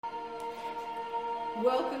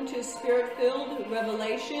Welcome to Spirit-Filled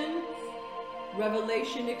Revelation,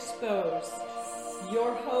 Revelation Exposed.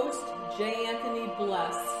 Your host, J. Anthony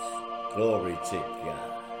Blessed. Glory to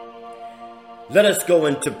God. Let us go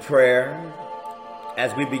into prayer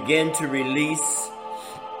as we begin to release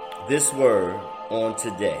this word on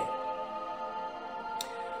today.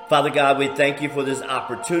 Father God, we thank you for this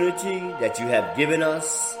opportunity that you have given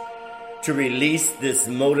us to release this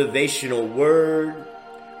motivational word.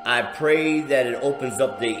 I pray that it opens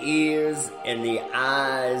up the ears and the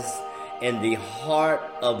eyes and the heart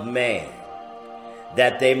of man,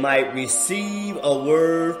 that they might receive a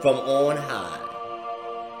word from on high.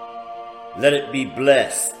 Let it be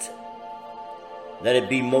blessed. Let it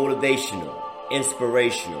be motivational,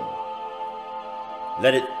 inspirational.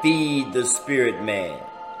 Let it feed the spirit man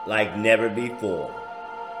like never before.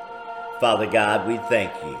 Father God, we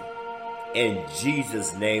thank you. In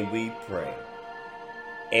Jesus' name we pray.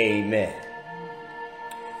 Amen.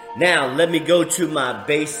 Now, let me go to my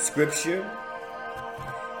base scripture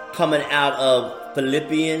coming out of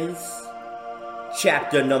Philippians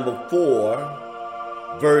chapter number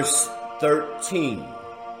 4, verse 13.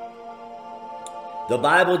 The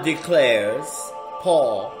Bible declares,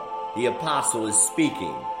 Paul, the apostle, is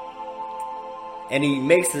speaking, and he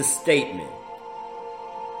makes a statement.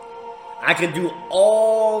 I can do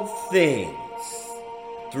all things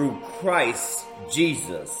through Christ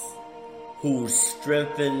Jesus, who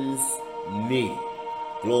strengthens me.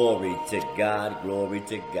 Glory to God, glory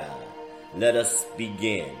to God. Let us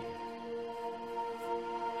begin.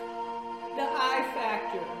 The I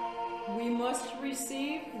factor. We must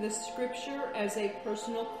receive the scripture as a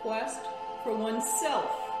personal quest for oneself.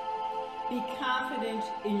 Be confident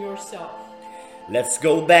in yourself. Let's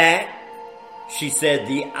go back. She said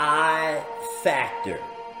the I factor.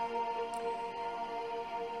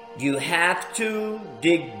 You have to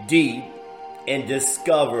dig deep and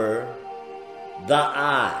discover the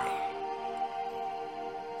I.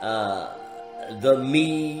 The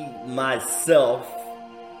me, myself,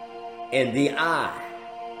 and the I.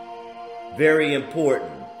 Very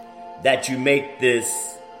important that you make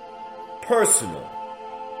this personal.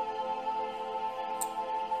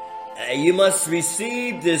 You must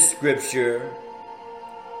receive this scripture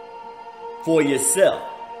for yourself,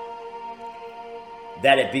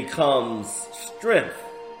 that it becomes strength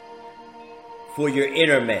for your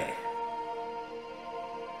inner man.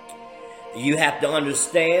 You have to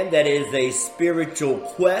understand that it is a spiritual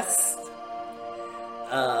quest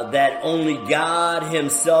that only God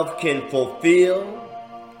Himself can fulfill,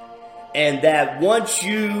 and that once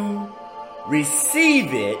you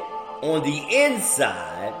receive it on the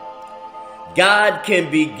inside, God can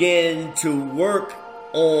begin to work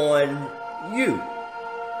on you.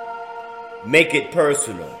 Make it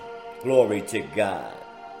personal. Glory to God.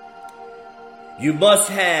 You must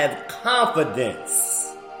have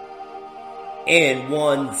confidence in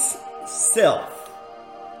one's self.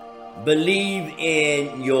 Believe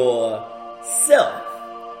in yourself.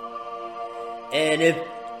 And if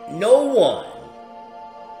no one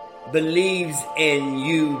believes in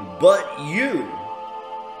you but you,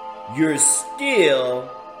 you're still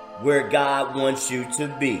where God wants you to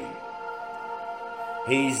be.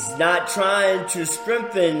 He's not trying to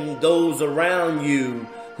strengthen those around you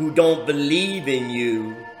who don't believe in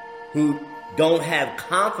you, who don't have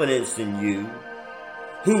confidence in you,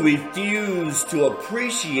 who refuse to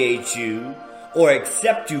appreciate you or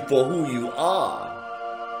accept you for who you are.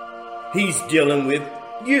 He's dealing with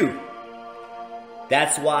you.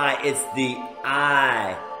 That's why it's the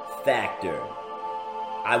I factor.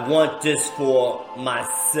 I want this for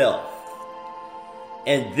myself.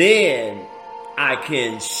 And then I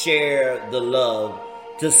can share the love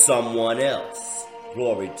to someone else.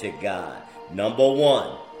 Glory to God. Number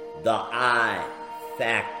one, the I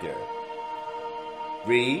factor.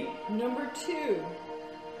 Read. Number 2,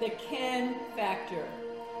 the can factor.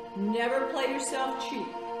 Never play yourself cheap.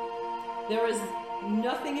 There is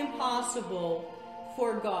nothing impossible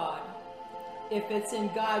for God. If it's in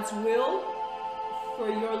God's will for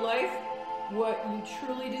your life, what you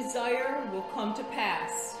truly desire will come to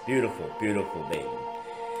pass. Beautiful, beautiful, baby.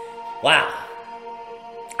 Wow.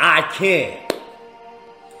 I can.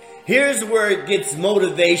 Here's where it gets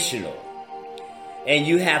motivational. And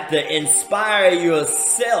you have to inspire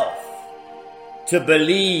yourself to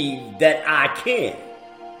believe that I can.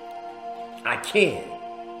 I can.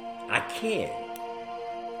 I can.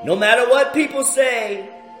 No matter what people say,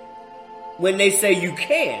 when they say you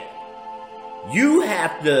can't, you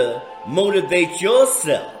have to motivate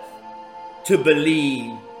yourself to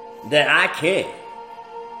believe that I can.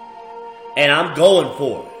 And I'm going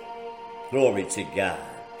for it. Glory to God.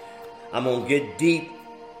 I'm going to get deep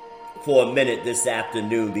for a minute this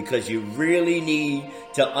afternoon because you really need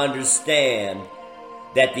to understand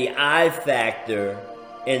that the I factor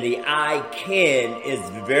and the I can is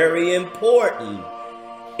very important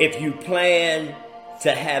if you plan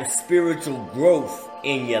to have spiritual growth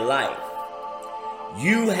in your life.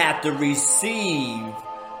 You have to receive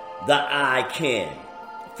the I can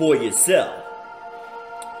for yourself.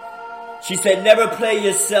 She said, never play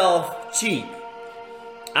yourself cheap.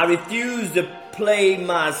 I refuse to play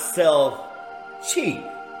myself cheap.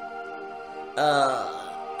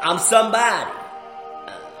 I'm somebody.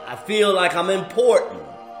 I feel like I'm important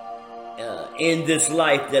in this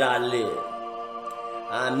life that I live.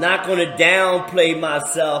 I'm not going to downplay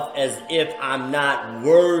myself as if I'm not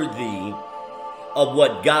worthy of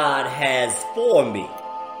what God has for me.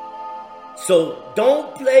 So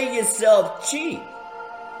don't play yourself cheap.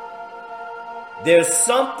 There's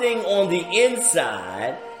something on the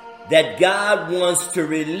inside that God wants to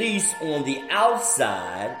release on the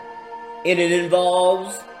outside, and it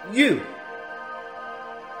involves you.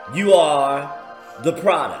 You are the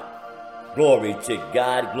product. Glory to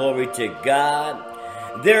God, glory to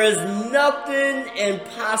God. There is nothing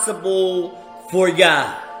impossible for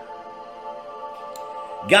God.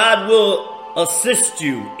 God will assist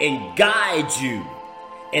you and guide you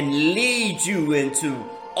and lead you into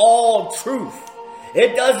all truth.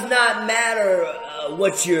 It does not matter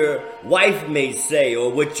what your wife may say or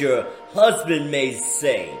what your husband may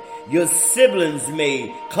say. Your siblings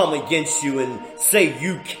may come against you and say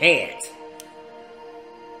you can't.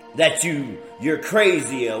 That you're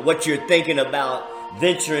crazy or what you're thinking about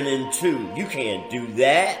venturing into. You can't do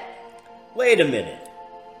that. Wait a minute.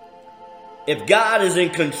 If God is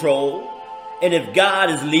in control and if God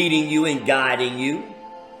is leading you and guiding you,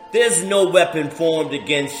 there's no weapon formed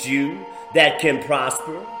against you that can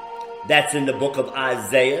prosper. That's in the book of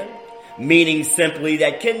Isaiah, meaning simply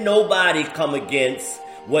that can nobody come against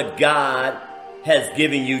what God has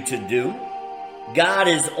given you to do. God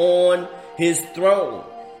is on his throne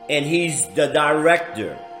and he's the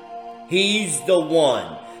director. He's the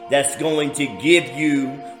one that's going to give you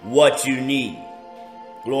what you need.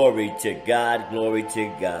 Glory to God, glory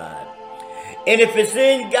to God. And if it's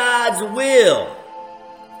in God's will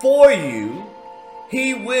for you,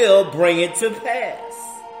 he will bring it to pass.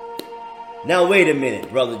 Now wait a minute,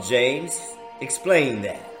 Brother James. Explain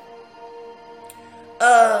that.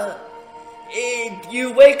 If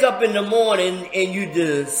you wake up in the morning and you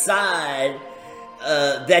decide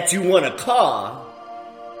that you want a car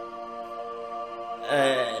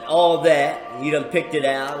and all that, you done picked it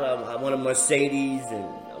out. I want a Mercedes and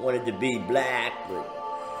I want it to be black with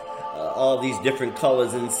all these different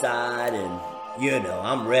colors inside, and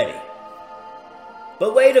I'm ready.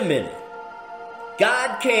 But wait a minute.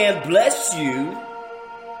 God can't bless you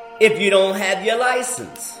if you don't have your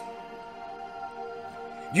license.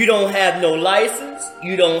 You don't have no license.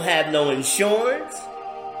 You don't have no insurance.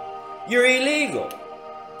 You're illegal.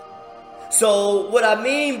 So what I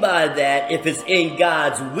mean by that, if it's in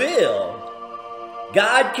God's will,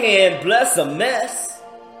 God can't bless a mess.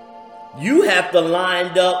 You have to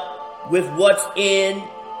line up with what's in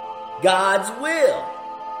God's will.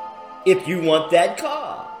 If you want that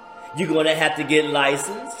car, you're going to have to get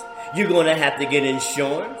licensed. You're going to have to get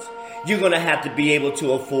insurance. You're going to have to be able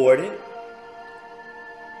to afford it.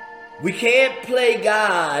 We can't play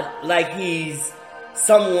God like he's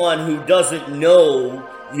someone who doesn't know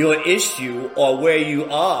your issue or where you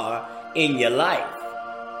are in your life.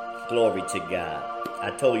 Glory to God. I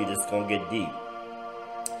told you this is going to get deep.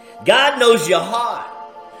 God knows your heart.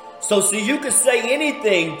 So see, you can say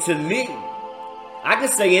anything to me. I can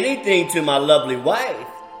say anything to my lovely wife.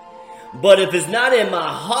 But if it's not in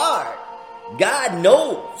my heart, God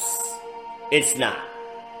knows it's not.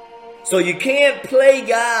 So you can't play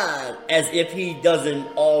God as if he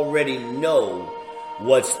doesn't already know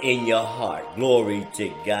what's in your heart. Glory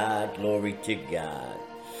to God. Glory to God.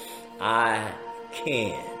 I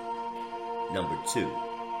can. Number 2.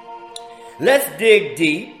 Let's dig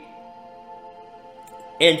deep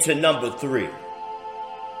into number 3.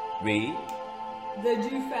 Read. The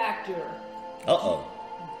do factor. Uh-oh.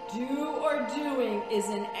 Do or doing is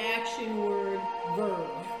an action word verb.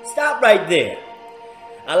 Stop right there.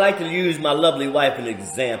 I like to use my lovely wife as an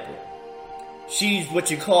example. She's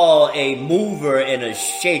what you call a mover and a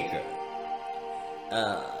shaker.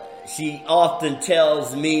 She often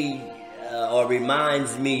tells me or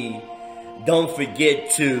reminds me, don't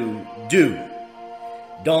forget to do.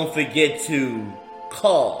 Don't forget to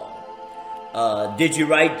call. Did you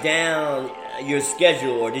write down your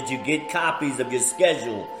schedule, or did you get copies of your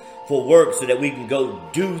schedule for work so that we can go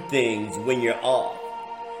do things when you're off?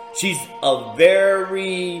 She's a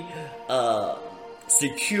very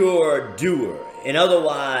secure doer. And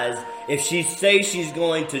otherwise, if she says she's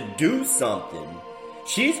going to do something,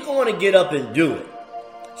 she's going to get up and do it.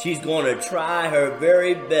 She's going to try her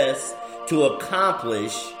very best to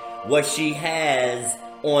accomplish what she has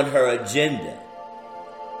on her agenda.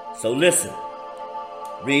 So listen,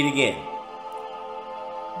 read again.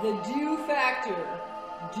 The do factor,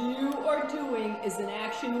 do or doing, is an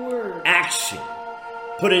action word. Action.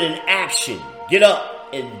 Put it in action. Get up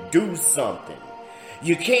and do something.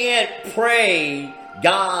 You can't pray,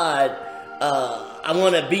 God, I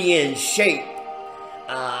want to be in shape.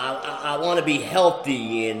 I want to be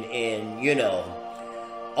healthy and you know,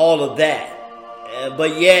 all of that.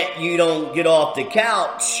 But yet you don't get off the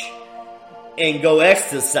couch and go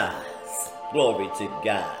exercise. Glory to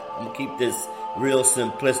God. I'm going to keep this real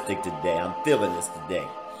simplistic today. I'm feeling this today.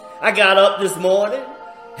 I got up this morning,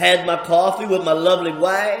 had my coffee with my lovely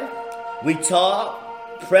wife. We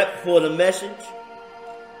talked, prepped for the message.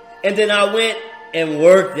 And then I went and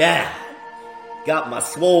worked out. Got my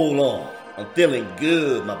swole on. I'm feeling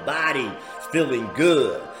good. My body's feeling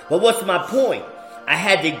good. But what's my point? I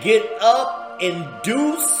had to get up and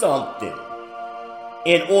do something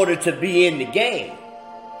in order to be in the game.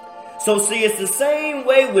 So see, it's the same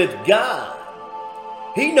way with God.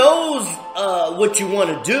 He knows what you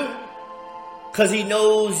want to do because he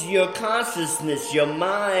knows your consciousness, your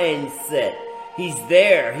mindset. He's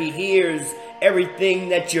there. He hears everything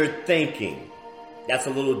that you're thinking. That's a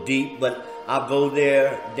little deep, but I'll go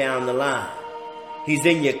there down the line. He's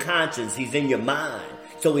in your conscience. He's in your mind.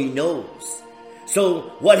 So he knows.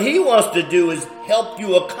 So what he wants to do is help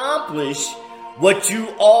you accomplish what you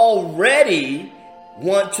already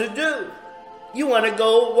want to do. You want to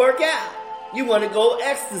go work out. You want to go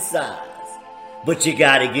exercise. But you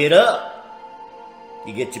got to get up.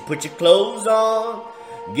 You put your clothes on,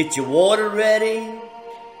 get your water ready,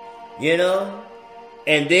 you know,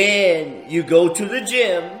 and then you go to the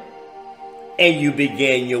gym and you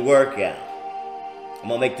begin your workout. I'm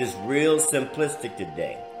going to make this real simplistic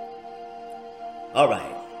today. All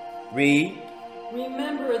right, read.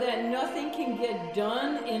 Remember that nothing can get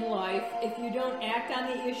done in life if you don't act on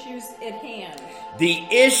the issues at hand. The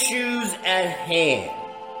issues at hand.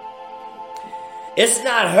 It's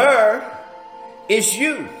not her, it's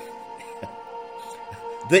you.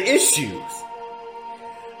 The issues.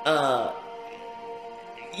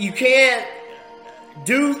 You can't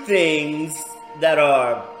do things that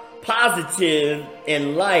are positive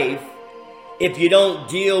in life if you don't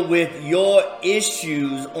deal with your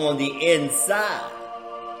issues on the inside.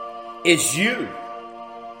 It's you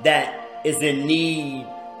that is in need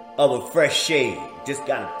of a fresh shave. Just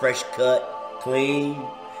got a fresh cut, clean,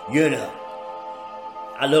 you know.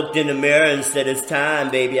 I looked in the mirror and said, it's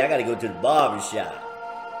time, baby. I got to go to the barber shop.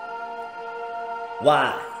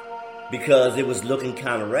 Why? Because it was looking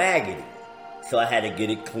kind of raggedy. So I had to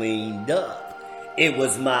get it cleaned up. It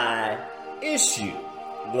was my issue.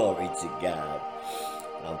 Glory to God.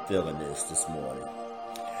 I'm feeling this morning.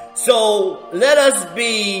 So let us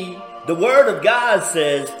be, the word of God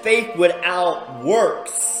says, faith without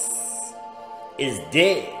works is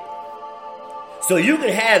dead. So you can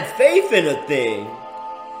have faith in a thing,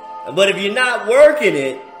 but if you're not working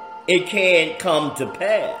it, it can't come to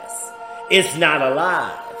pass. It's not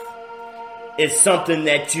alive. It's something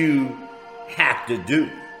that you have to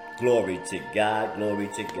do. Glory to God. Glory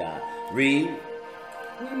to God. Read.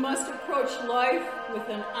 We must approach life with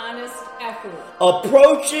an honest effort.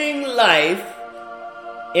 Approaching life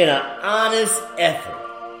in an honest effort.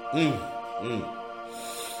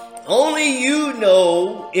 Only you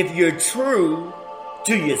know if you're true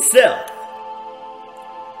to yourself.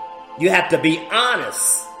 You have to be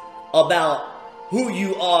honest about who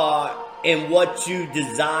you are and what you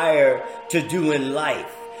desire to do in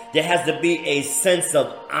life. There has to be a sense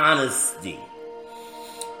of honesty.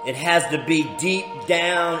 It has to be deep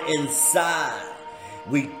down inside.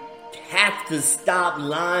 We have to stop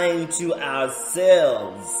lying to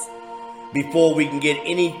ourselves before we can get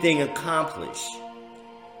anything accomplished.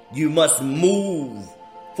 You must move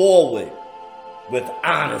forward with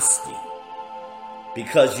honesty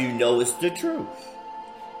because you know it's the truth.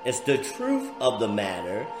 It's the truth of the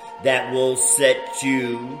matter that will set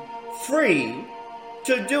you free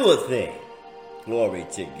to do a thing. Glory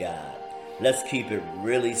to God. Let's keep it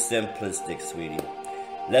really simplistic, sweetie.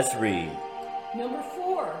 Let's read. Number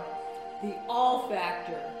 4, the all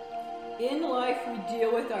factor. In life, we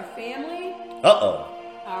deal with our family, our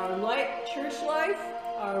church life,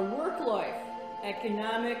 our work life,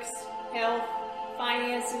 economics, health,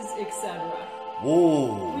 finances, etc.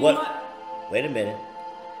 Ooh, what? Wait a minute.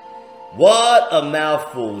 What a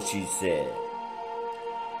mouthful, she said.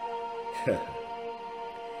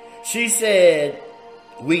 She said,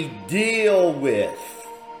 we deal with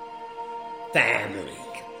family.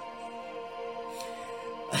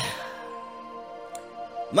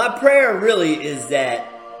 My prayer really is that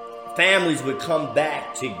families would come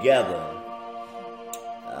back together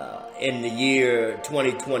in the year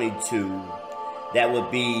 2022, that would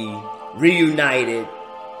be reunited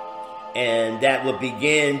and that would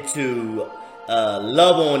begin to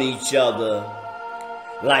love on each other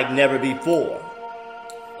like never before.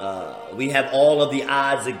 We have all of the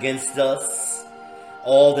odds against us,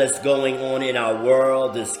 all that's going on in our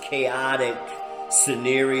world, this chaotic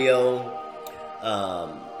scenario.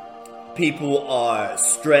 People are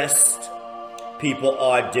stressed. People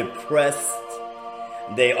are depressed.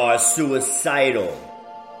 They are suicidal.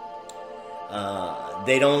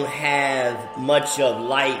 They don't have much of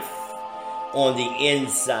life on the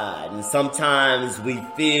inside. And sometimes we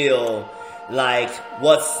feel like,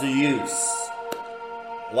 what's the use?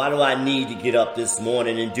 Why do I need to get up this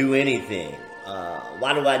morning and do anything?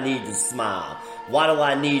 Why do I need to smile? Why do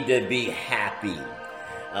I need to be happy?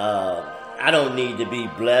 I don't need to be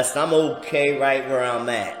blessed. I'm okay right where I'm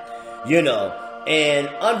at, you know. And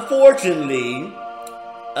unfortunately,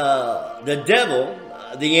 the devil,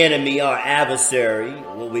 the enemy, our adversary,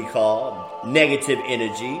 what we call negative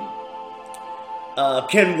energy,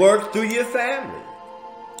 can work through your family.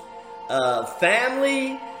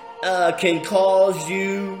 Family can cause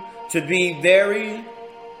you to be very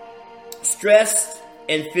stressed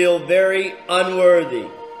and feel very unworthy.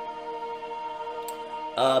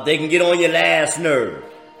 They can get on your last nerve.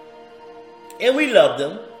 And we love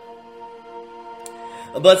them.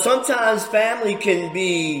 But sometimes family can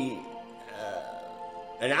be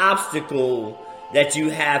an obstacle that you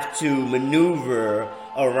have to maneuver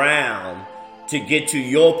around to get to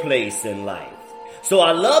your place in life. So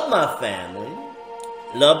I love my family.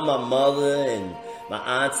 Love my mother and my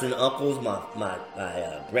aunts and uncles, my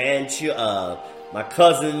grandchildren, my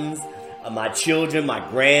cousins, my children, my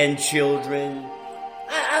grandchildren.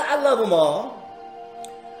 I love them all.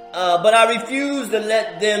 But I refuse to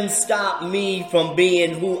let them stop me from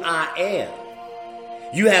being who I am.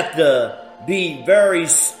 You have to be very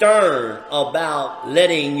stern about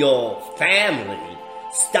letting your family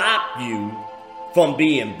stop you from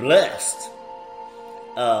being blessed.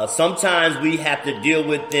 Sometimes we have to deal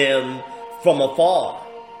with them from afar,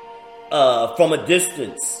 from a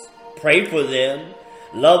distance. Pray for them,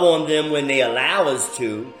 love on them when they allow us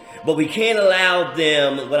to, but we can't allow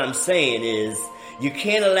them, what I'm saying is, you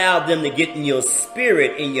can't allow them to get in your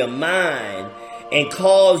spirit, in your mind, and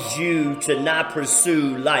cause you to not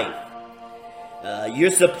pursue life.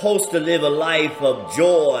 You're supposed to live a life of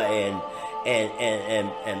joy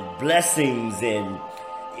and blessings, and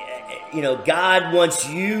you know, God wants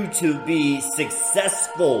you to be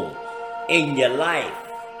successful in your life.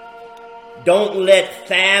 Don't let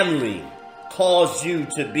family cause you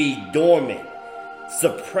to be dormant,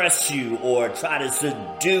 suppress you, or try to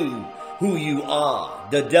subdue who you are.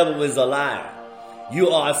 The devil is a liar. You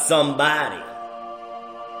are somebody.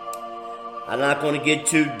 I'm not going to get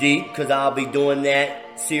too deep because I'll be doing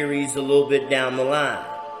that series a little bit down the line.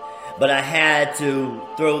 But I had to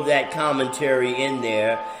throw that commentary in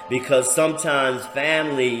there because sometimes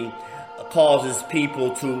family causes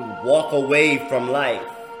people to walk away from life,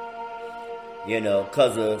 you know,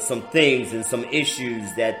 because of some things and some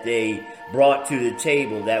issues that they brought to the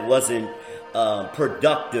table that wasn't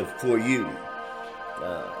productive for you.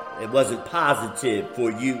 It wasn't positive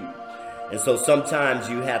for you. And so sometimes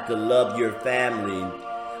you have to love your family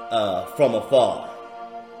from afar.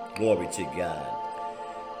 Glory to God.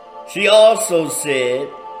 She also said,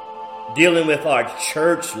 dealing with our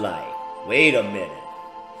church life. Wait a minute.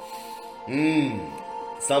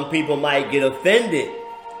 Some people might get offended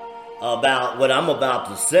about what I'm about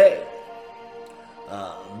to say.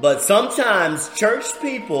 But sometimes church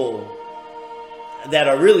people that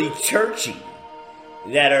are really churchy,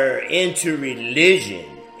 that are into religion,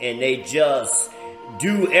 and they just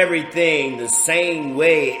do everything the same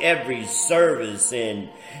way every service, and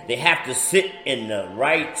they have to sit in the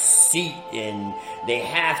right seat, and they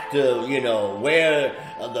have to, you know, wear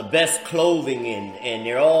the best clothing, and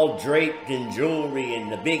they're all draped in jewelry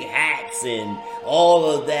and the big hats and all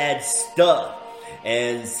of that stuff.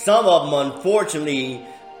 And some of them, unfortunately,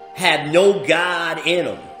 have no God in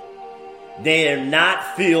them. They're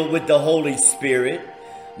not filled with the Holy Spirit.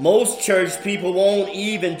 Most church people won't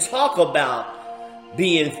even talk about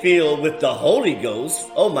being filled with the Holy Ghost.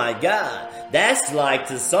 Oh my God. That's like,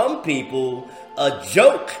 to some people, a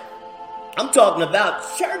joke. I'm talking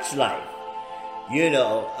about church life.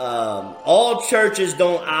 All churches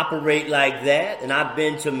don't operate like that, and I've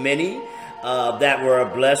been to many that were a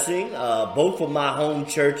blessing. Both of my home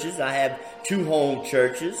churches, I have 2 home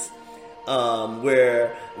churches,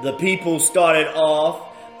 where the people started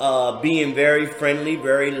off being very friendly,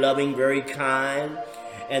 very loving, very kind.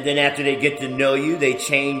 And then after they get to know you, they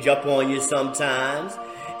change up on you sometimes.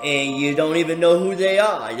 And you don't even know who they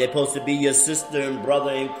are. They're supposed to be your sister and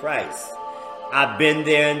brother in Christ. I've been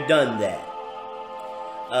there and done that.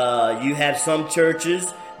 You have some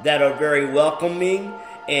churches that are very welcoming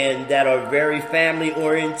and that are very family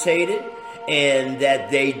orientated, and that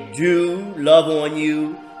they do love on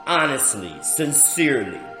you honestly,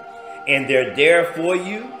 sincerely. And they're there for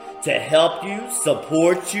you to help you,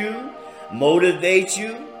 support you, motivate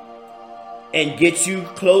you, and get you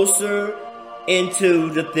closer into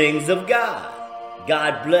the things of God.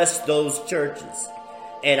 God bless those churches.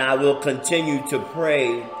 And I will continue to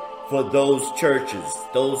pray for those churches,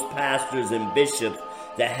 those pastors and bishops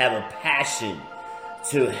that have a passion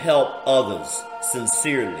to help others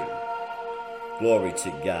sincerely. Glory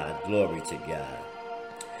to God. Glory to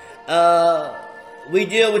God. We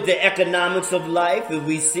deal with the economics of life. If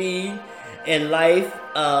we see in life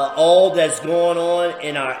all that's going on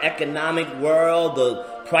in our economic world, the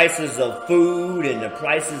prices of food and the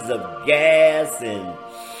prices of gas and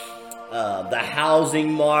the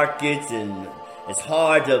housing markets, and it's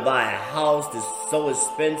hard to buy a house. It's so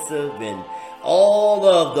expensive, and all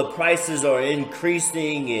of the prices are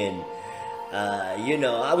increasing. And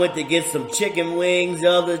I went to get some chicken wings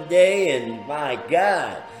the other day, and my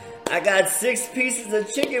God, I got 6 pieces of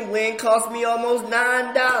chicken wing, cost me almost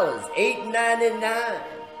 $9, $8.99.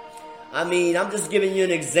 I mean, I'm just giving you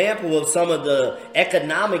an example of some of the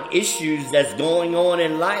economic issues that's going on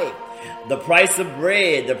in life. The price of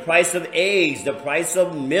bread, the price of eggs, the price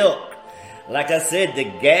of milk. Like I said, the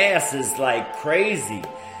gas is like crazy,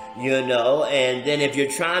 and then if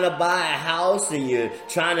you're trying to buy a house and you're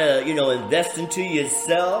trying to, invest into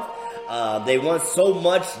yourself, they want so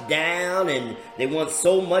much down and they want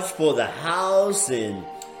so much for the house, and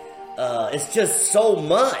it's just so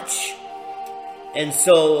much. And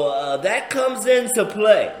so that comes into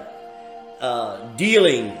play,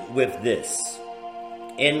 dealing with this.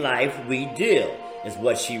 In life, we deal, is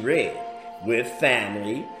what she read, with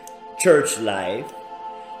family, church life,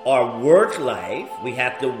 our work life. We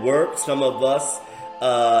have to work. Some of us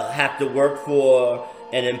have to work for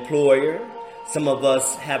an employer. Some of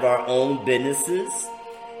us have our own businesses,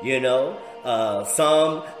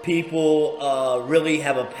 Some people really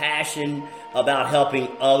have a passion about helping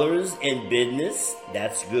others in business.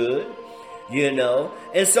 That's good,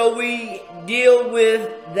 And so we deal with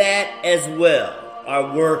that as well.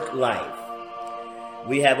 Our work life.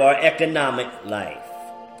 We have our economic life.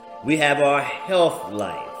 We have our health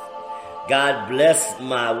life. God bless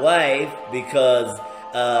my wife because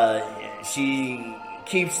she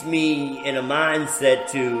keeps me in a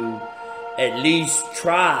mindset to at least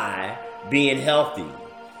try being healthy.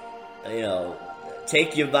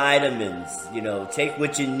 Take your vitamins, take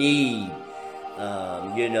what you need.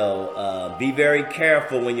 Be very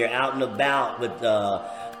careful when you're out and about with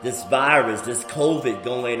this virus, this COVID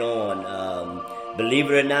going on. Believe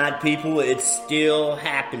it or not, people, it's still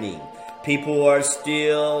happening. People are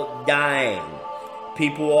still dying.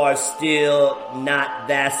 People are still not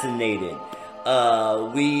vaccinated.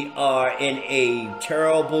 We are in a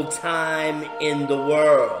terrible time in the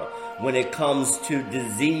world when it comes to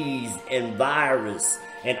disease and virus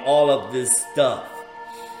and all of this stuff.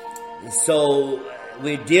 So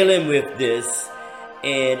we're dealing with this,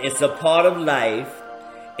 and it's a part of life.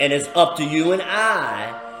 And it's up to you and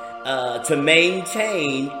I to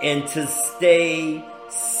maintain and to stay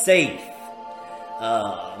safe.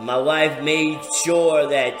 My wife made sure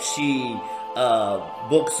that she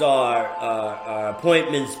books our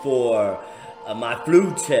appointments for my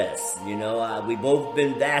flu test. We both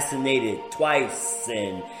been vaccinated twice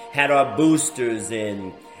and had our boosters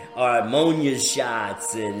and our ammonia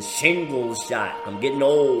shots and shingles shot. I'm getting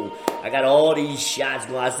old. I got all these shots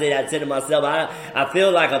going. I said to myself, I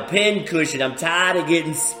feel like a pin cushion. I'm tired of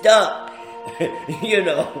getting stuck,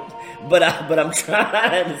 but I'm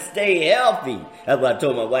trying to stay healthy. That's what I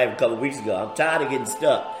told my wife a couple of weeks ago. I'm tired of getting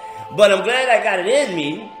stuck, but I'm glad I got it in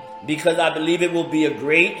me because I believe it will be a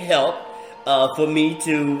great help for me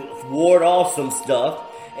to ward off some stuff,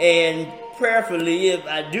 and prayerfully, if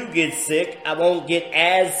I do get sick, I won't get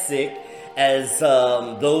as sick as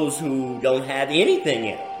those who don't have anything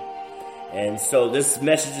in them. And so this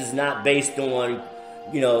message is not based on,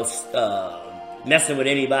 messing with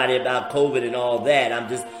anybody about COVID and all that. I'm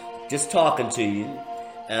just talking to you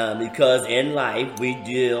because in life we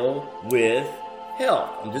deal with health.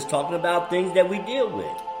 I'm just talking about things that we deal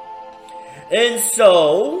with. And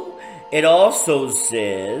so, it also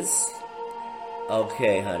says,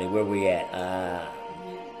 okay, honey, where we at?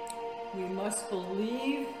 We must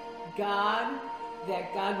believe God,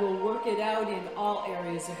 that God will work it out in all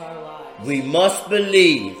areas of our lives. We must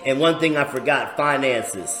believe. And one thing I forgot,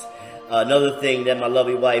 finances. Another thing that my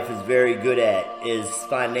lovely wife is very good at is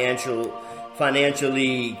financially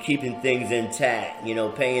keeping things intact,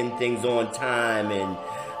 paying things on time, and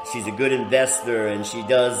she's a good investor, and she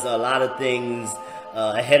does a lot of things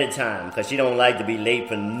ahead of time because she don't like to be late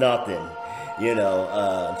for nothing.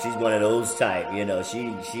 She's one of those type.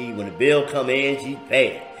 She when the bill come in, she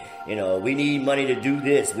pay it. We need money to do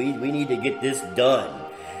this. We need to get this done,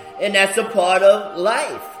 and that's a part of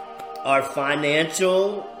life, our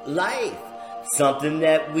financial life, something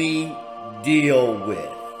that we deal with.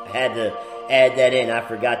 I had to add that in. I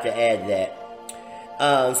forgot to add that.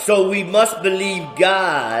 So we must believe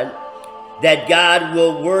God, that God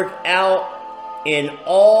will work out in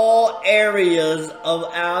all areas of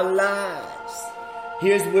our lives.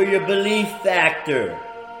 Here's where your belief factor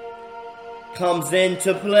comes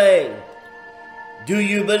into play. Do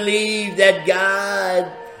you believe that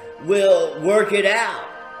God will work it out?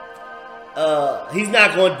 He's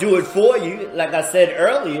not going to do it for you, like I said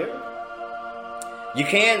earlier. You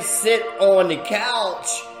can't sit on the couch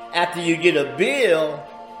after you get a bill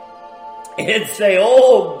and say,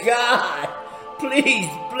 oh God, please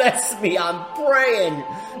bless me. I'm praying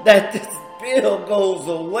that this bill goes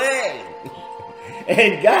away.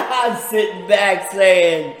 And God's sitting back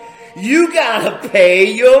saying, you gotta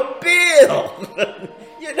pay your bill.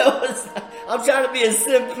 I'm trying to be as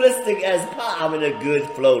simplistic as possible. I'm in a good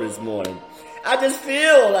flow this morning. I just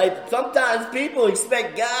feel like sometimes people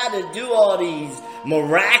expect God to do all these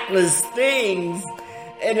miraculous things,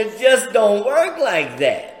 and it just don't work like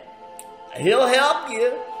that. He'll help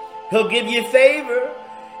you. He'll give you favor.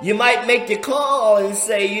 You might make the call and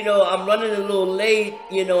say, I'm running a little late,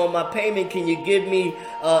 on my payment. Can you give me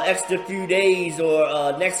extra few days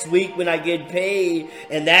or next week when I get paid?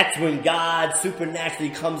 And that's when God supernaturally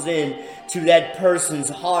comes in to that person's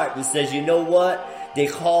heart and says, you know what? They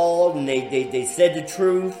called and they said the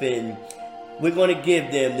truth, and we're going to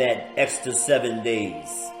give them that extra 7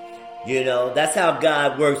 days. That's how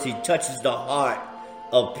God works. He touches the heart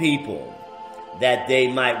of people that they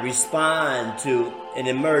might respond to an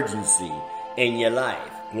emergency in your life.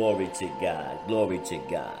 Glory to God. Glory to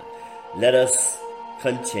God. Let us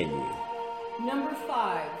continue. Number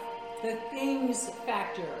 5, the things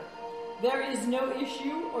factor. There is no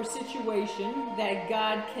issue or situation that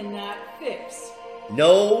God cannot fix.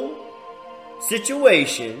 No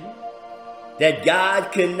situation that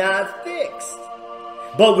God cannot fix.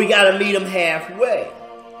 But we got to meet him halfway.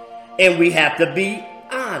 And we have to be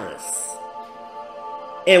honest.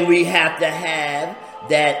 And we have to have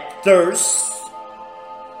that thirst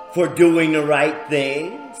for doing the right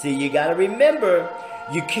thing. See, you got to remember,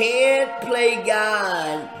 you can't play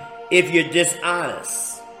God if you're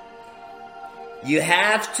dishonest. You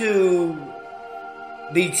have to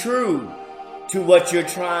be true to what you're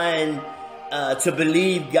trying to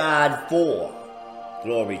believe God for.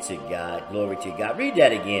 Glory to God. Glory to God. Read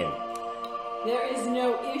that again. There is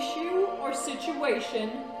no issue or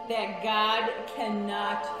situation that God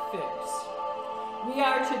cannot fix. We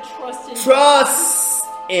are to trust in Trust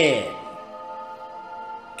in.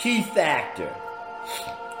 Key factor.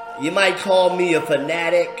 You might call me a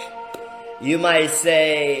fanatic. You might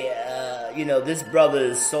say, this brother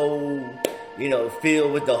is so,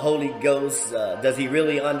 filled with the Holy Ghost. Does he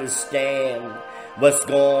really understand what's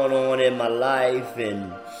going on in my life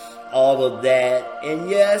and all of that? And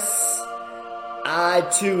yes, I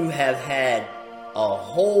too have had a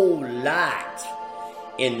whole lot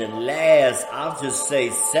in the last, I'll just say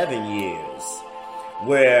 7 years,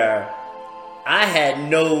 where I had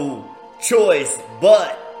no choice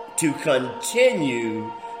but to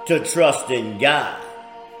continue to trust in God.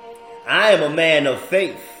 I am a man of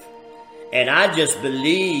faith, and I just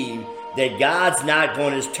believe that God's not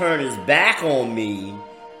going to turn his back on me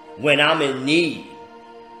when I'm in need,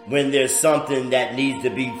 when there's something that needs to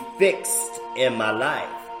be fixed in my life.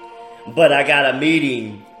 But I got to meet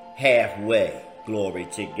him halfway. Glory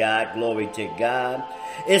to God. Glory to God.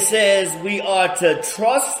 It says we are to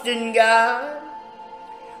trust in God,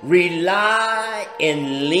 rely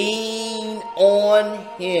and lean on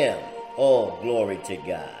him. Oh, glory to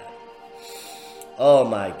God. Oh,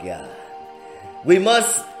 my God. We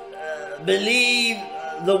must believe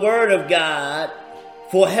the word of God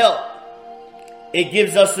for help. It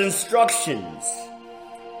gives us instructions.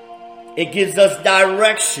 It gives us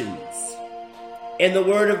directions. And the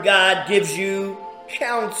Word of God gives you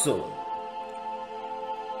counsel.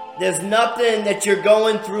 There's nothing that you're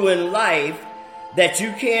going through in life that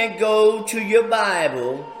you can't go to your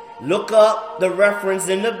Bible, look up the reference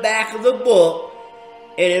in the back of the book,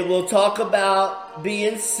 and it will talk about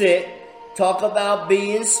being sick, talk about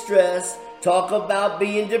being stressed, talk about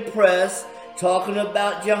being depressed, talking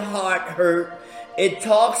about your heart hurt. It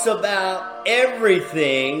talks about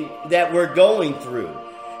everything that we're going through.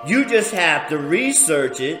 You just have to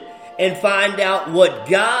research it and find out what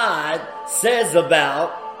God says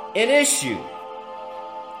about an issue.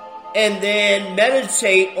 And then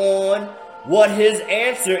meditate on what his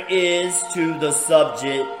answer is to the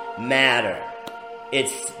subject matter.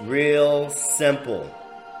 It's real simple.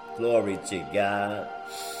 Glory to God.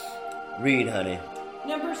 Read, honey.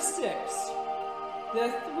 Number 6,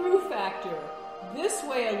 the through factor. This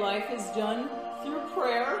way of life is done through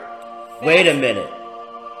prayer. Wait a minute.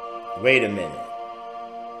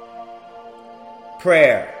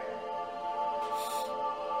 Prayer.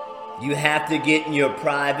 You have to get in your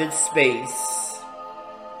private space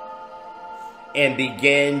and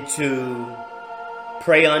begin to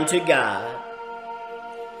pray unto God,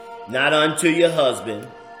 not unto your husband,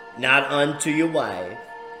 not unto your wife,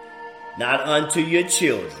 not unto your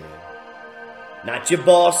children, not your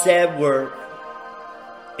boss at work,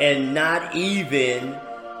 and not even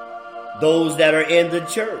those that are in the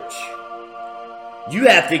church. You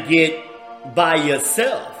have to get by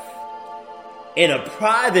yourself in a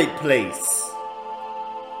private place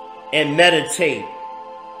and meditate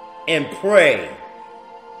and pray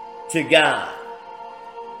to God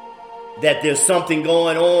that there's something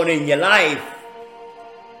going on in your life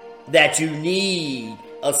that you need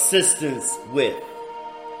assistance with.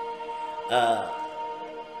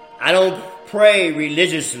 I don't pray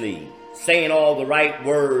religiously, saying all the right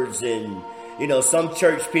words, and some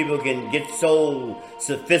church people can get so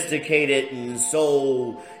sophisticated and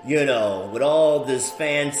so, with all this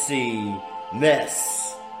fancy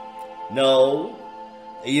mess. No,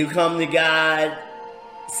 you come to God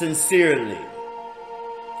sincerely.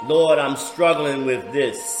 Lord, I'm struggling with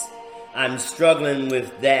this. I'm struggling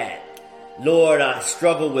with that. Lord, I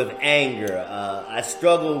struggle with anger. I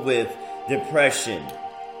struggle with depression.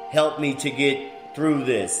 Help me to get through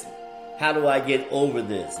this. How do I get over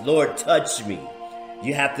this? Lord, touch me.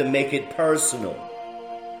 You have to make it personal.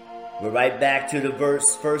 We're right back to the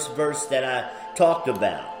first verse that I talked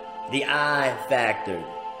about. The I factor.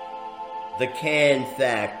 The can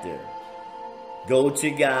factor. Go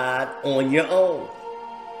to God on your own,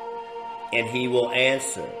 and he will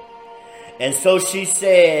answer. And so she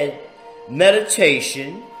said,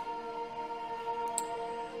 meditation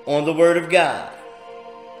on the Word of God.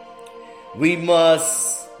 We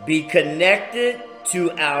must be connected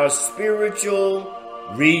to our spiritual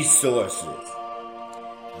resources.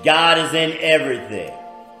 God is in everything.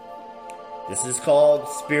 This is called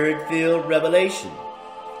Spirit-filled revelation.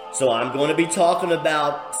 So I'm going to be talking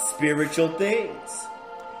about spiritual things.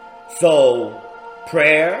 So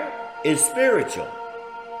prayer is spiritual.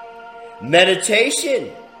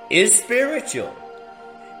 Meditation is spiritual.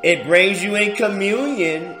 It brings you in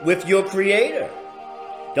communion with your Creator.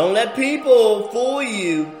 Don't let people fool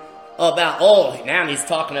you about, now he's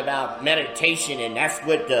talking about meditation and that's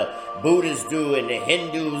what the Buddhists do and the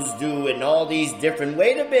Hindus do and all these different.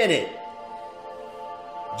 Wait a minute.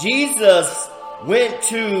 Jesus went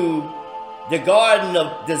to the Garden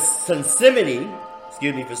of Gethsemane.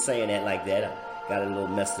 Excuse me for saying that like that. I got a little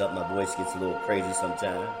messed up. My voice gets a little crazy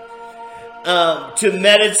sometimes. To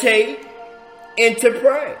meditate and to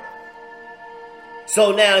pray.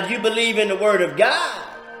 So now if you believe in the Word of God,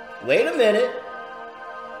 wait a minute.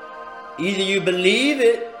 Either you believe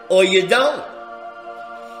it or you don't.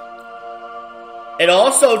 It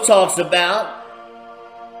also talks about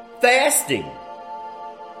fasting.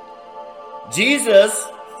 Jesus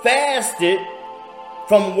fasted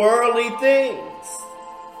from worldly things.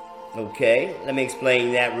 Okay, let me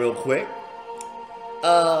explain that real quick.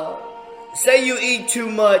 Say you eat too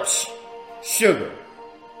much sugar,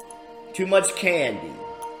 too much candy,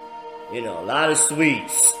 a lot of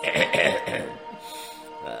sweets.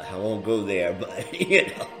 I won't go there, but,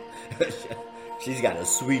 she's got a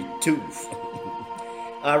sweet tooth.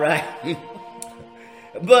 All right.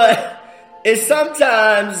 But it's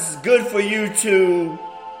sometimes good for you to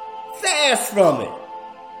fast from it.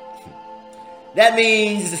 That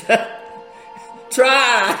means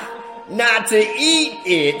try not to eat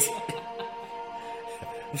it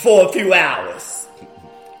for a few hours.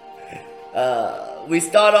 We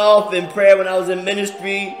start off in prayer when I was in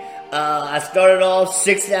ministry. I started off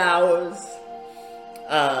 6 hours,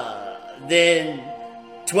 then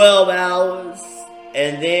 12 hours,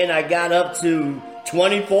 and then I got up to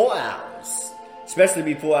 24 hours, especially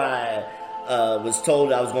before I was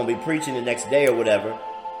told I was going to be preaching the next day or whatever.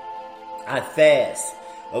 I fast.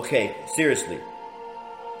 Okay, seriously.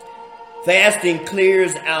 Fasting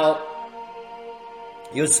clears out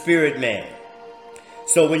your spirit man.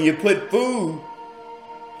 So when you put food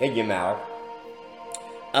in your mouth,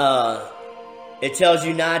 it tells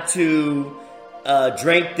you not to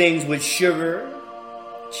drink things with sugar,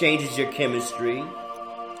 changes your chemistry.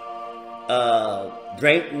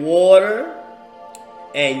 Drink water,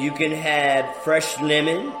 and you can have fresh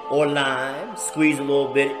lemon or lime, squeeze a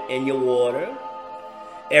little bit in your water.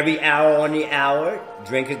 Every hour on the hour,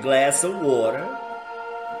 drink a glass of water.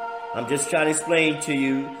 I'm just trying to explain to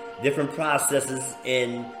you different processes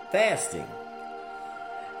in fasting.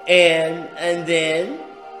 And then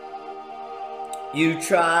you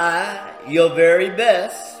try your very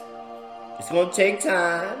best. It's going to take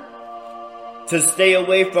time to stay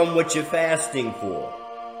away from what you're fasting for.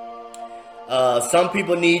 Some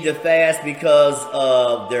people need to fast because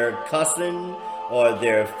of they're cussing or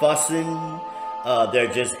they're fussing.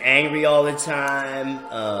 They're just angry all the time.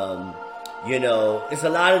 It's a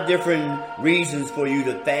lot of different reasons for you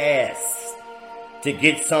to fast, to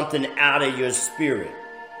get something out of your spirit.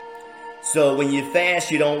 So when you fast,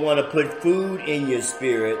 you don't want to put food in your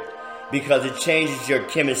spirit because it changes your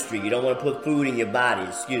chemistry. You don't want to put food in your body,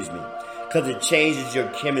 because it changes your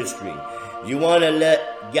chemistry. You want to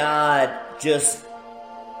let God just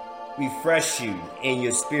refresh you in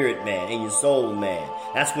your spirit, man, in your soul, man.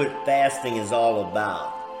 That's what fasting is all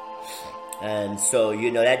about. And so,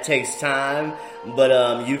 that takes time,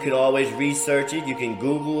 but you can always research it. You can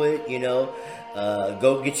Google it,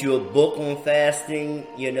 go get you a book on fasting,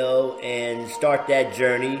 and start that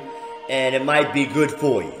journey. And it might be good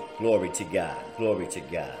for you. Glory to God. Glory to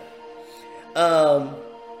God.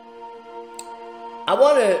 I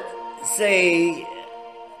want to say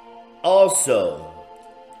also,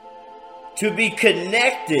 to be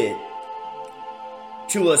connected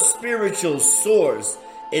to a spiritual source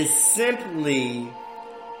is simply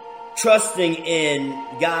trusting in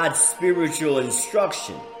God's spiritual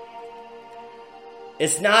instruction.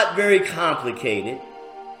 It's not very complicated.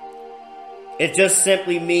 It just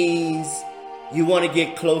simply means you want to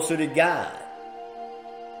get closer to God.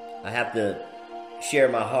 I have to share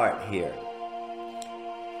my heart here.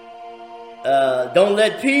 Don't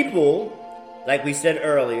let people, like we said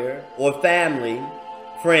earlier, or family,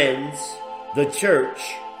 friends, the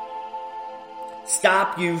church,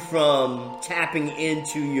 stop you from tapping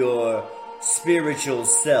into your spiritual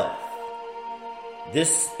self.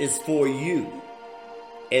 This is for you.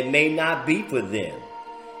 It may not be for them.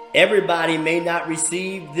 Everybody may not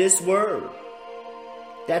receive this word.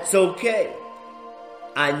 That's okay.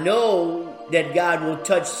 I know that God will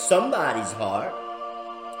touch somebody's heart,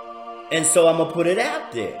 and so I'm going to put it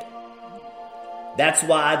out there. That's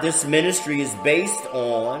why this ministry is based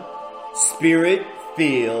on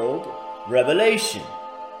spirit-filled revelation.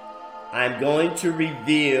 I'm going to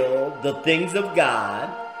reveal the things of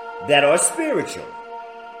God that are spiritual.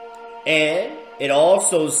 And it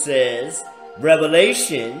also says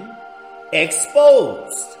revelation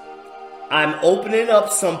exposed. I'm opening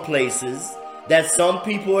up some places that some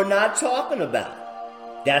people are not talking about.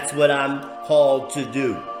 That's what I'm called to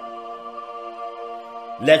do.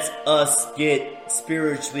 Let's us get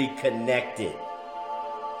spiritually connected.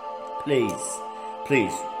 Please,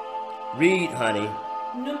 please. Read, honey.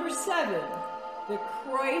 Number 7, the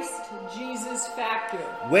Christ Jesus factor.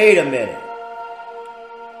 Wait a minute.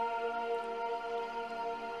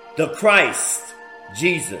 The Christ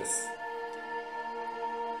Jesus.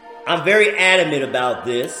 I'm very adamant about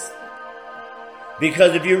this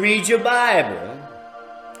because if you read your Bible,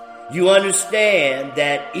 you understand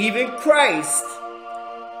that even Christ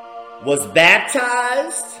was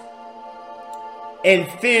baptized and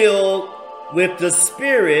filled with the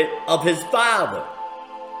Spirit of his Father.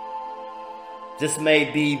 This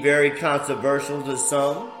may be very controversial to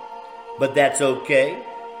some, but that's okay.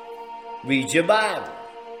 Read your Bible.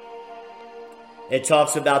 It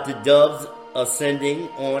talks about the doves ascending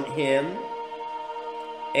on him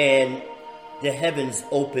and the heavens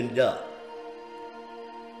opened up.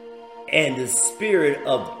 And the Spirit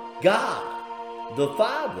of God, the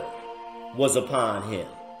Father, was upon him.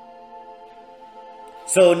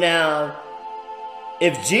 So now,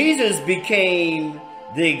 if Jesus became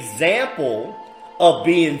the example of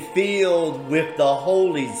being filled with the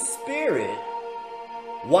Holy Spirit,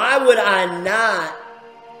 why would I not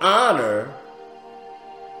honor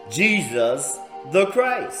Jesus the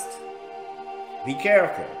Christ? Be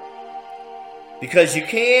careful. Because you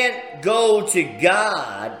can't go to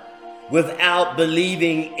God without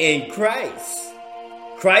believing in Christ.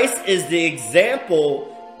 Christ is the example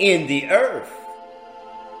in the earth.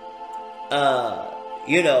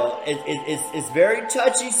 It's very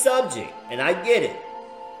touchy subject, and I get it.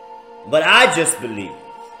 But I just believe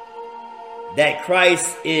that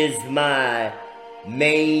Christ is my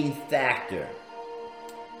main factor.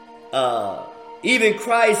 Even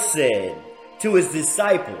Christ said to his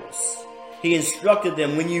disciples, he instructed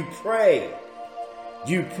them, when you pray,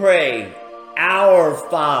 Our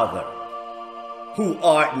Father, who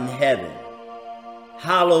art in heaven,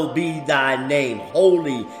 hallowed be thy name,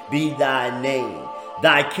 holy be thy name.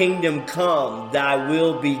 Thy kingdom come, thy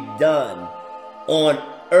will be done on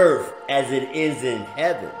earth as it is in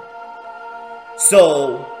heaven.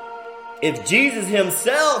 So, if Jesus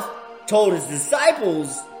himself told his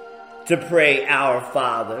disciples to pray Our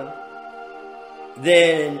Father,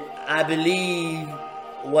 then I believe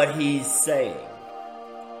what he's saying.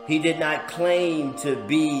 He did not claim to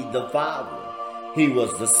be the Father. He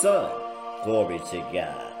was the Son. Glory to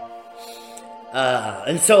God.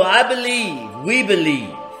 And so we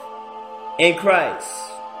believe in Christ.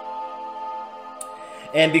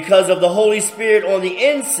 And because of the Holy Spirit on the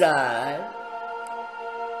inside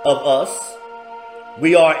of us,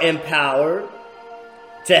 we are empowered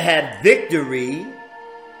to have victory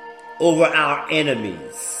over our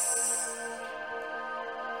enemies.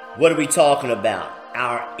 What are we talking about?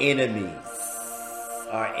 Our enemies.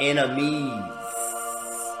 Our enemies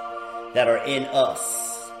that are in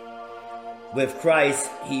us. With Christ,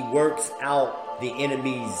 he works out the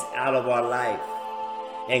enemies out of our life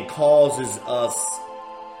and causes us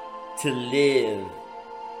to live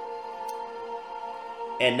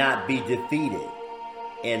and not be defeated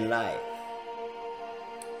in life.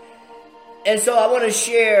 And so I want to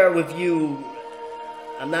share with you,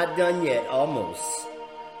 I'm not done yet, almost.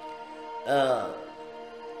 The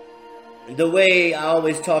way I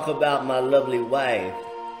always talk about my lovely wife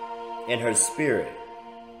and her spirit.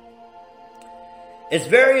 It's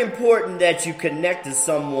very important that you connect to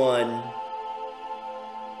someone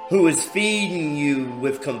who is feeding you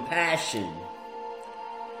with compassion,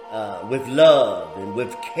 with love and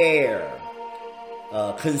with care,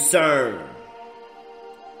 concern.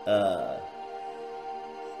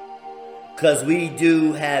 Because we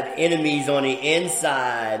do have enemies on the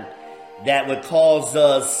inside that would cause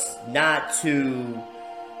us not to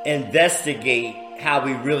investigate how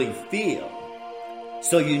we really feel.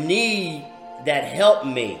 So you need that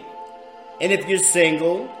helpmate. And if you're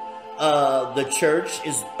single, the church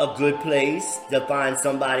is a good place to find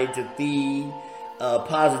somebody to feed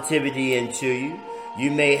positivity into you.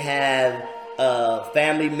 You may have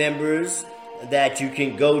family members that you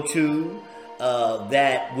can go to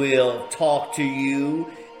that will talk to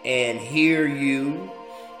you and hear you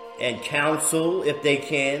and counsel if they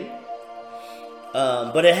can.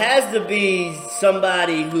 But it has to be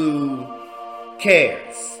somebody who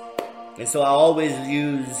cares. And so I always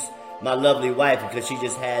use my lovely wife because she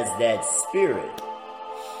just has that spirit,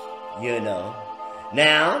 you know.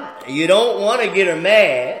 Now, you don't want to get her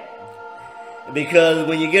mad, because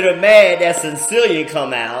when you get her mad, that Sicilian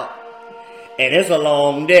come out, and it's a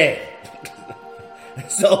long day.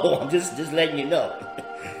 So I'm just letting you know.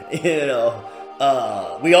 You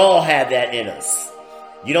know, we all have that in us.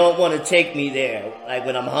 You don't want to take me there, like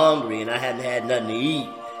when I'm hungry and I haven't had nothing to eat.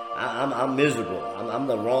 I'm miserable. I'm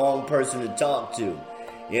the wrong person to talk to.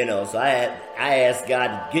 You know, so I ask God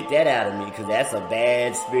to get that out of me, because that's a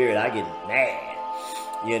bad spirit. I get mad,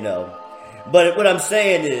 you know. But what I'm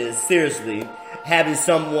saying is, seriously, having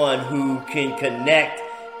someone who can connect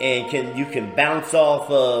and you can bounce off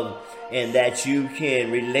of, and that you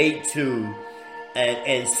can relate to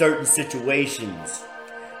in certain situations.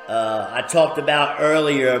 I talked about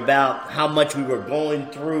earlier about how much we were going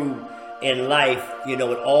through in life, you know,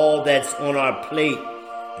 with all that's on our plate,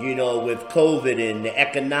 you know, with COVID and the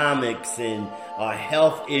economics and our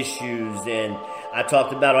health issues, and I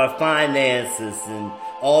talked about our finances and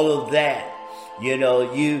all of that. You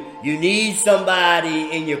know, you need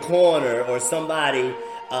somebody in your corner, or somebody.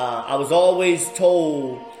 I was always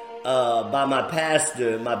told by my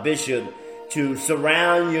pastor, my bishop, to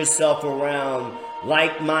surround yourself around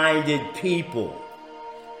like-minded people.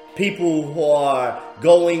 People who are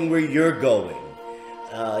going where you're going.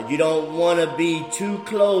 You don't want to be too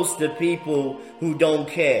close to people who don't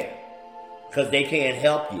care, because they can't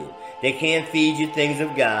help you. They can't feed you things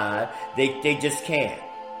of God. They just can't.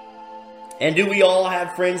 And do we all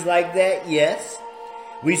have friends like that? Yes.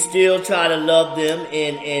 We still try to love them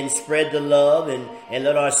and spread the love and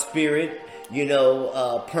let our spirit, you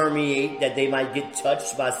know, permeate, that they might get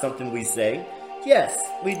touched by something we say. Yes,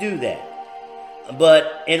 we do that.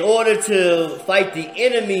 But in order to fight the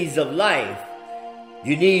enemies of life,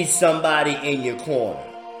 you need somebody in your corner.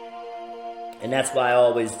 And that's why I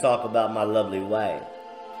always talk about my lovely wife.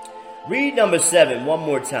 Read number 7 one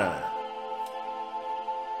more time.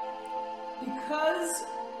 Because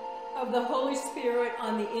of the Holy Spirit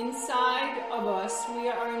on the inside of us, we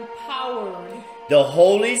are empowered. The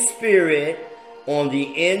Holy Spirit on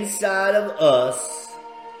the inside of us,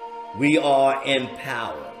 we are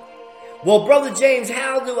empowered. Well, Brother James,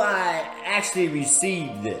 how do I actually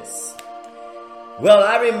receive this? Well,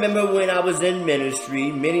 I remember when I was in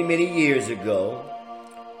ministry many, many years ago,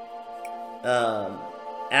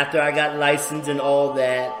 after I got licensed and all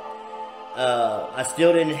that, I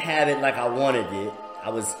still didn't have it like I wanted it. I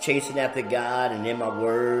was chasing after God and in my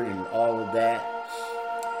word and all of that.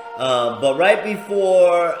 But right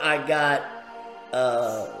before I got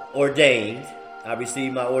ordained, I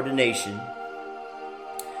received my ordination.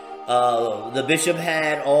 The bishop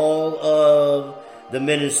had all of the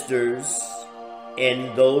ministers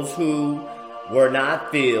and those who were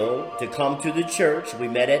not filled to come to the church. We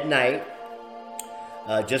met at night.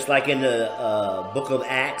 Just like in the book of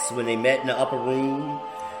Acts, when they met in the upper room,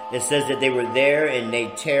 it says that they were there and they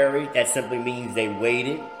tarried. That simply means they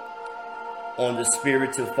waited on the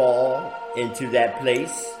Spirit to fall into that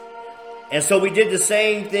place. And so we did the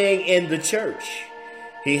same thing in the church.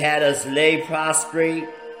 He had us lay prostrate,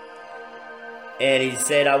 and he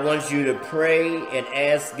said, I want you to pray and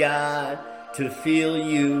ask God to fill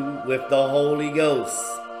you with the Holy Ghost.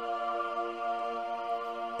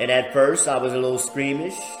 And at first, I was a little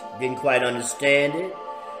squeamish, didn't quite understand it.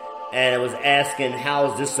 And I was asking,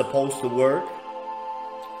 how is this supposed to work?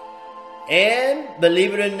 And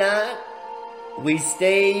believe it or not, we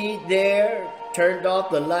stayed there, turned off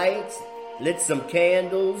the lights, lit some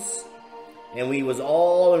candles, and we was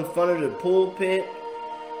all in front of the pulpit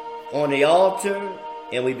on the altar,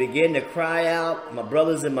 and we began to cry out. My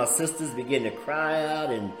brothers and my sisters began to cry out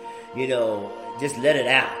and, just let it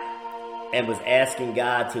out. And was asking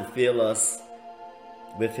God to fill us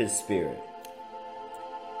with His Spirit.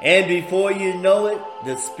 And before you know it,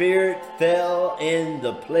 the Spirit fell in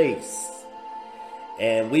the place.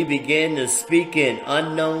 And we began to speak in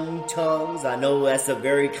unknown tongues. I know that's a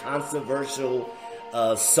very controversial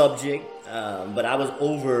subject, but I was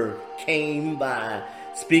overcame by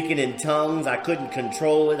speaking in tongues. I couldn't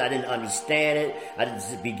control it. I didn't understand it. I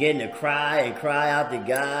just began to cry and cry out to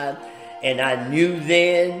God. And I knew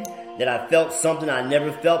then that I felt something I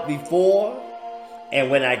never felt before. And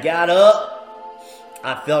when I got up,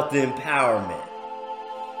 I felt the empowerment.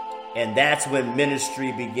 And that's when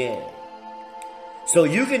ministry began. So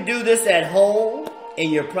you can do this at home,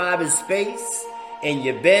 in your private space, in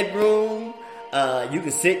your bedroom. You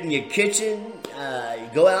can sit in your kitchen.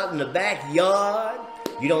 Go out in the backyard.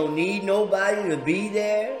 You don't need nobody to be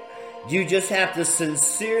there. You just have to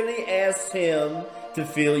sincerely ask Him to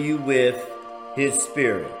fill you with His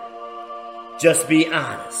Spirit. Just be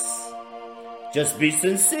honest. Just be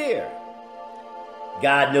sincere.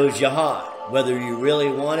 God knows your heart, whether you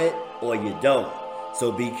really want it or you don't.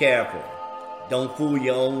 So be careful. Don't fool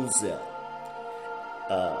your own self.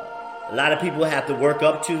 A lot of people have to work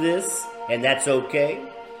up to this, and that's okay.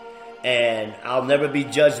 And I'll never be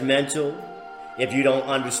judgmental if you don't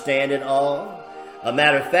understand it all. A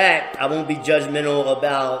matter of fact, I won't be judgmental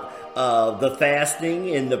about the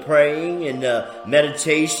fasting and the praying and the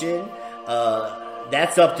meditation.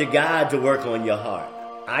 That's up to God to work on your heart.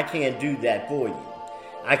 I can't do that for you.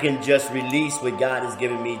 I can just release what God has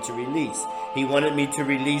given me to release. He wanted me to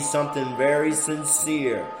release something very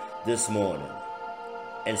sincere this morning.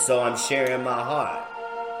 And so I'm sharing my heart.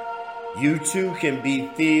 You too can be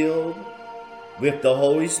filled with the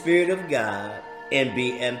Holy Spirit of God and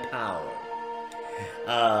be empowered.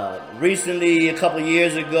 Recently, a couple of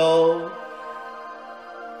years ago,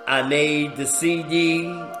 I made the CD,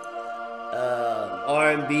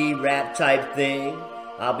 R&B rap type thing.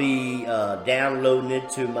 I'll be downloading it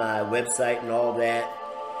to my website and all that.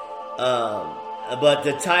 But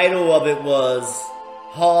the title of it was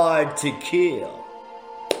Hard to Kill.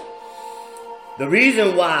 The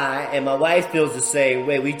reason why, and my wife feels the same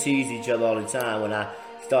way, we tease each other all the time when I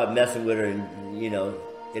start messing with her and,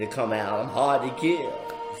 it'll come out, I'm hard to kill.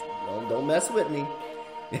 Don't mess with me.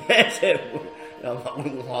 I'm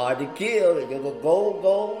hard to kill.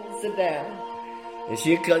 Go, sit down. And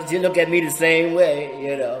she look at me the same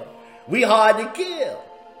way, We hard to kill.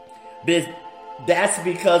 But that's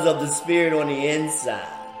because of the Spirit on the inside.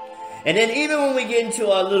 And then even when we get into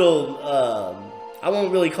our little, I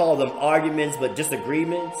won't really call them arguments, but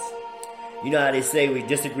disagreements. You know how they say we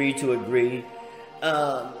disagree to agree.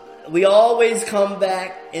 we always come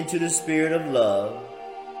back into the spirit of love.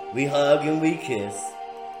 We hug and we kiss.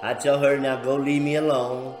 I tell her, now go leave me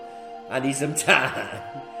alone. I need some time.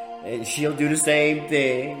 And she'll do the same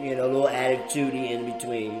thing, a little attitudey in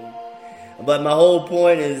between. But my whole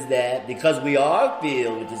point is that because we are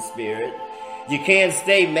filled with the Spirit, you can't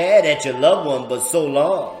stay mad at your loved one but so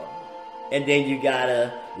long. And then you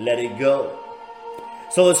gotta let it go.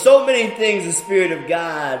 So there's so many things the Spirit of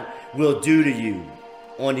God will do to you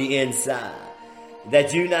on the inside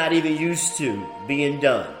that you're not even used to being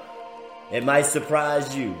done. It might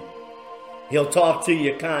surprise you. He'll talk to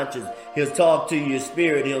your conscience. He'll talk to your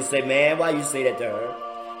spirit. He'll say, man, why you say that to her?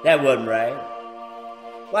 That wasn't right.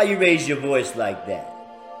 Why you raise your voice like that?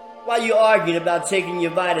 Why you arguing about taking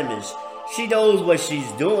your vitamins? She knows what she's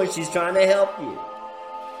doing. She's trying to help you.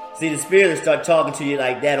 See, the Spirit will start talking to you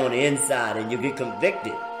like that on the inside, and you get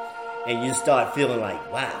convicted. And you start feeling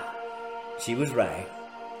like, wow, she was right.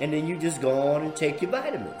 And then you just go on and take your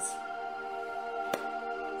vitamins.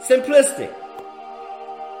 Simplistic.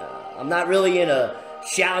 I'm not really in a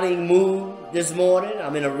shouting mood this morning.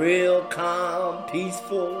 I'm in a real calm,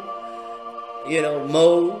 peaceful,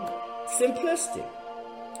 mode. Simplistic.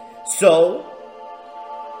 So,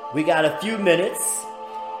 we got a few minutes,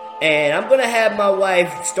 and I'm going to have my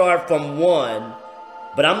wife start from 1,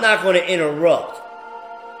 but I'm not going to interrupt.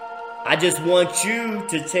 I just want you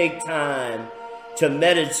to take time to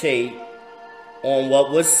meditate on what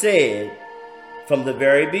was said from the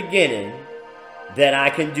very beginning, that I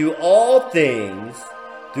can do all things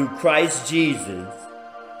through Christ Jesus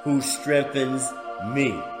who strengthens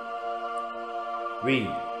me.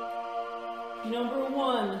 Read. Number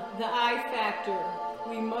 1, the I factor.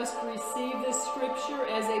 We must receive this scripture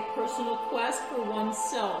as a personal quest for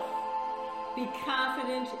oneself. Be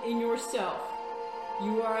confident in yourself.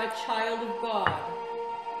 You are a child of God.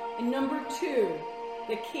 And number 2,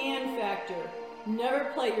 the can factor.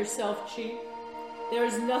 Never play yourself cheap. There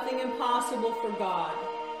is nothing impossible for God.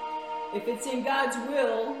 If it's in God's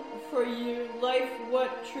will for your life,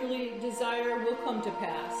 what truly desire will come to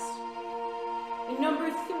pass. And number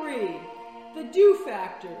 3, the do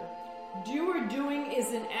factor. Do or doing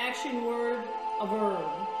is an action word, a verb.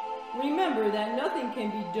 Remember that nothing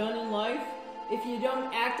can be done in life if you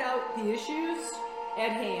don't act out the issues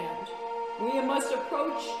at hand. We must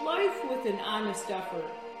approach life with an honest effort.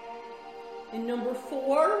 And number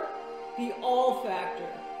 4, the all factor.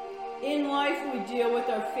 In life, we deal with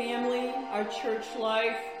our family, our church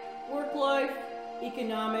life, work life,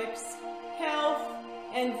 economics, health,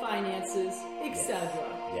 and finances, etc.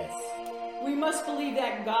 Yes. We must believe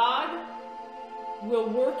that God will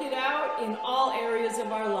work it out in all areas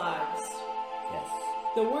of our lives. Yes.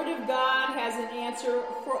 The Word of God has an answer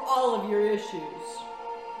for all of your issues.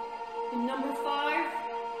 And number 5,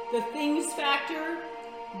 the things factor.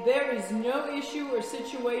 There is no issue or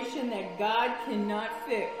situation that God cannot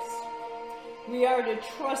fix. We are to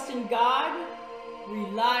trust in God,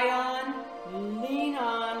 rely on, lean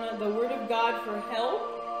on the Word of God for help,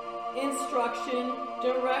 instruction,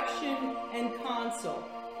 direction, and counsel.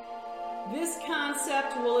 This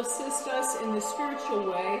concept will assist us in the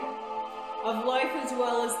spiritual way of life as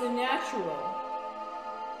well as the natural.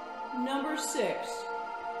 Number 6,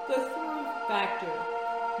 the through factor.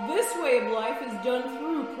 This way of life is done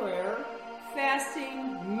through prayer,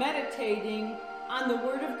 fasting, meditating on the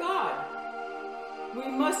Word of God. We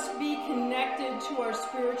must be connected to our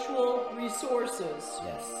spiritual resources.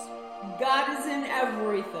 Yes. God is in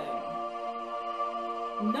everything.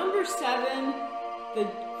 Number 7, the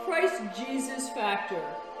Christ Jesus factor.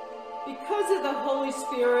 Because of the Holy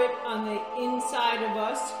Spirit on the inside of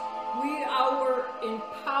us, we are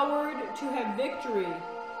empowered to have victory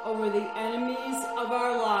over the enemies of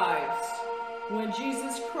our lives. When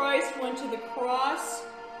Jesus Christ went to the cross,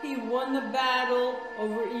 he won the battle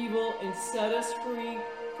over evil and set us free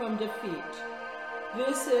from defeat.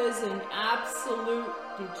 This is an absolute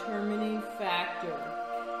determining factor.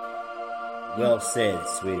 Well said,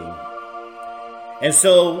 sweetie. And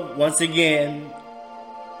so, once again,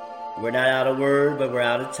 we're not out of word, but we're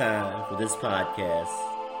out of time for this podcast.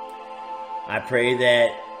 I pray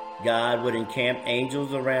that God would encamp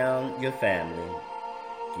angels around your family,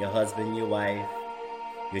 your husband, your wife,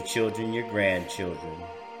 your children, your grandchildren,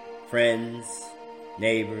 friends,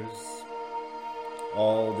 neighbors,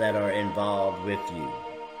 all that are involved with you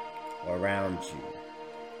or around you.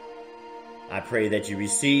 I pray that you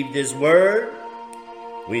receive this word.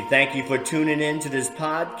 We thank you for tuning in to this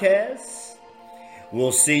podcast.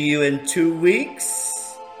 We'll see you in 2 weeks.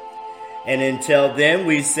 And until then,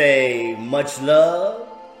 we say much love,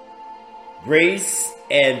 grace,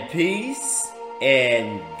 and peace,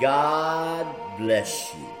 and God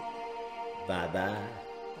bless you. Bye bye.